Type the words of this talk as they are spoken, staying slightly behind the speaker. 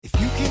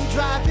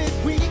drive it,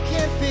 we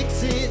can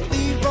fix it.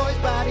 Leroy's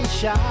Body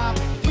Shop.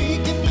 We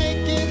can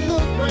make it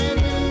look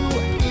brand new.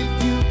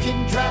 If you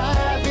can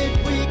drive it,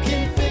 we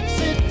can fix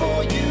it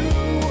for you.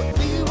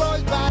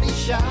 Leroy's Body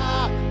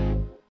Shop.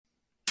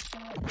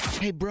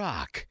 Hey,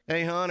 Brock.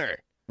 Hey, Hunter.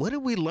 What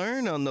did we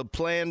learn on the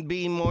Plan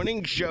B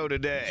morning show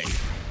today?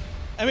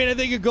 I mean, I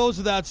think it goes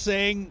without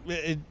saying,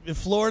 in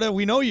Florida,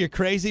 we know you're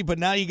crazy, but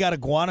now you got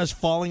iguanas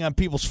falling on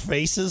people's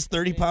faces.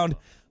 30-pound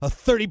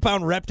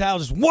reptile,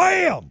 just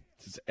wham!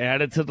 Just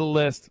add it to the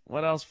list.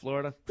 What else,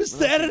 Florida? Was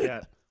that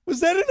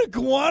an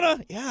iguana?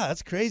 Yeah,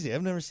 that's crazy.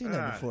 I've never seen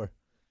that before.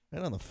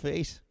 Right on the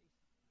face.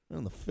 Right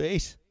on the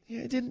face.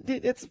 Yeah,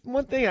 it's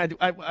one thing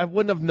I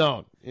wouldn't have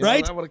known.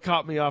 Right? That would have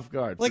caught me off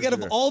guard. Like, out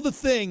of all the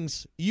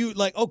things,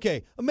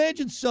 okay,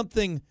 imagine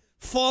something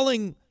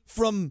falling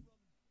from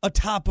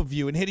atop of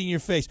you and hitting your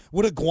face.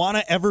 Would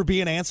iguana ever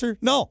be an answer?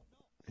 No.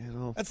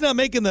 That's not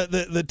making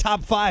the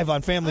top 5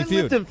 on Family Feud.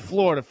 I lived in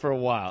Florida for a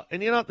while,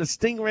 and the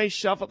Stingray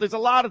Shuffle, there's a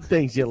lot of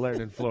things you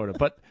learn in Florida,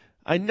 but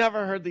I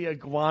never heard the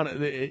iguana.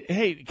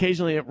 Hey,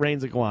 occasionally it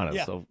rains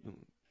iguanas, so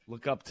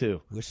look up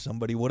too. Wish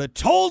somebody would have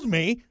told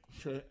me.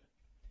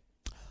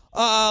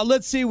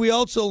 Let's see. We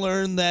also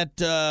learned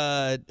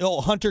that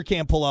Hunter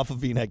can't pull off a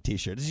V-neck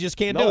T-shirt. He just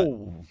can't do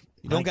it.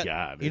 You don't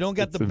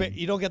get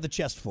the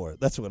chest for it.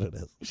 That's what it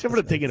is. You should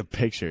have taken a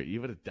picture. You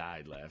would have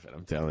died laughing.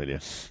 I'm telling you.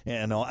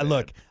 Yeah, no.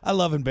 Look, I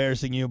love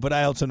embarrassing you, but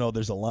I also know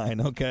there's a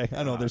line. Okay,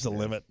 I know there's a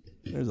limit.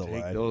 There's a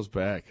line. Take those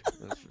back.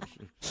 That's for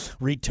sure.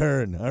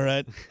 Return. All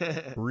right.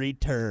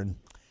 Return.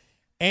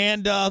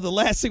 And the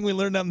last thing we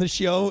learned on the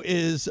show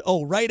is,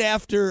 right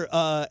after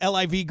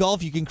LIV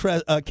Golf, you can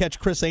catch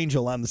Chris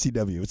Angel on the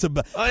CW. It's a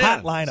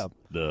hot lineup.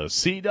 The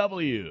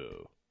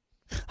CW.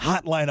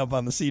 Hot lineup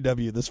on the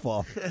CW this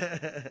fall.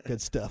 Good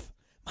stuff.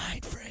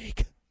 Mind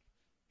freak.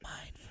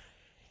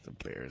 It's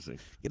embarrassing.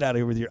 Get out of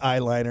here with your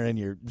eyeliner and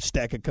your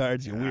stack of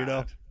cards, you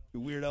weirdo. You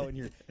weirdo,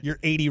 and your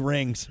 80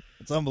 rings.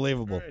 It's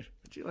unbelievable.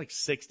 Aren't you like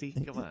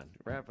 60? Come on,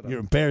 wrap it up. You're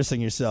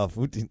embarrassing yourself.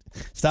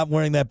 Stop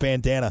wearing that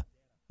bandana.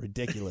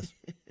 Ridiculous.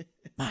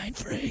 Mind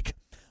freak.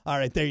 All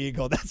right, there you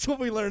go. That's what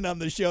we learned on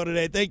the show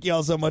today. Thank you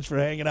all so much for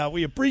hanging out.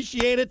 We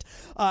appreciate it.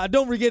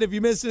 Don't forget, if you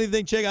missed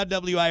anything, check out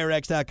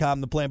WIRX.com,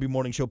 the Plan B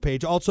Morning Show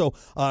page. Also,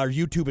 our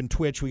YouTube and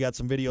Twitch. We got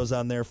some videos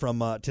on there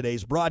from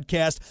today's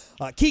broadcast.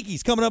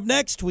 Kiki's coming up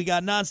next. We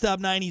got Nonstop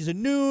 90s at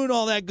noon,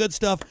 all that good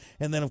stuff.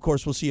 And then, of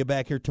course, we'll see you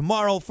back here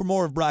tomorrow for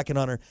more of Brock and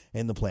Hunter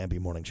and the Plan B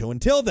Morning Show.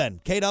 Until then,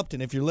 Kate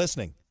Upton, if you're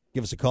listening,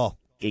 give us a call.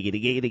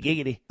 Giggity, giggity,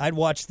 giggity. I'd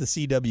watch the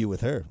CW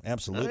with her.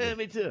 Absolutely. Yeah,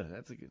 me too.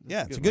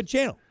 It's a good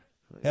channel.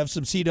 Have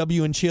some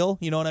CW and chill.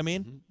 You know what I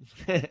mean?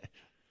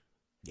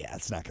 Yeah,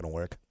 it's not going to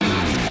work.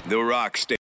 The Rock Station.